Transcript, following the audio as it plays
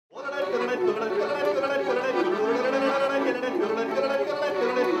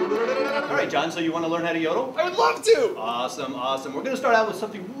John, so you want to learn how to yodel? I would love to! Awesome, awesome. We're going to start out with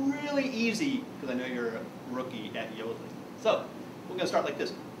something really easy, because I know you're a rookie at yodeling. So, we're going to start like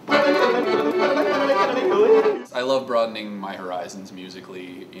this. I love broadening my horizons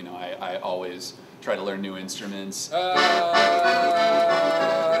musically. You know, I always try to learn new instruments.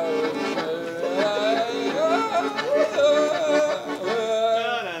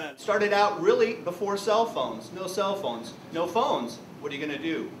 Started out really before cell phones. No cell phones. No phones. What are you going to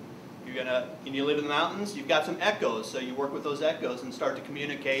do? And you live in the mountains, you've got some echoes, so you work with those echoes and start to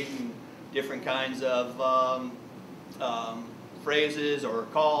communicate in different kinds of phrases or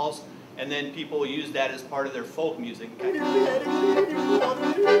calls, and then people use that as part of their folk music.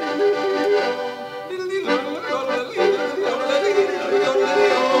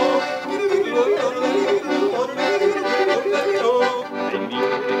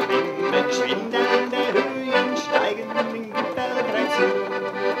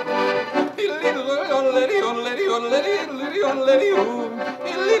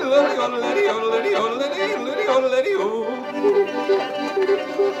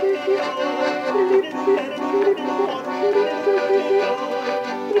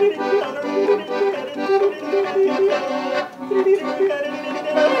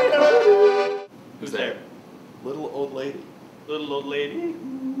 Who's there? Little old lady. Little old lady?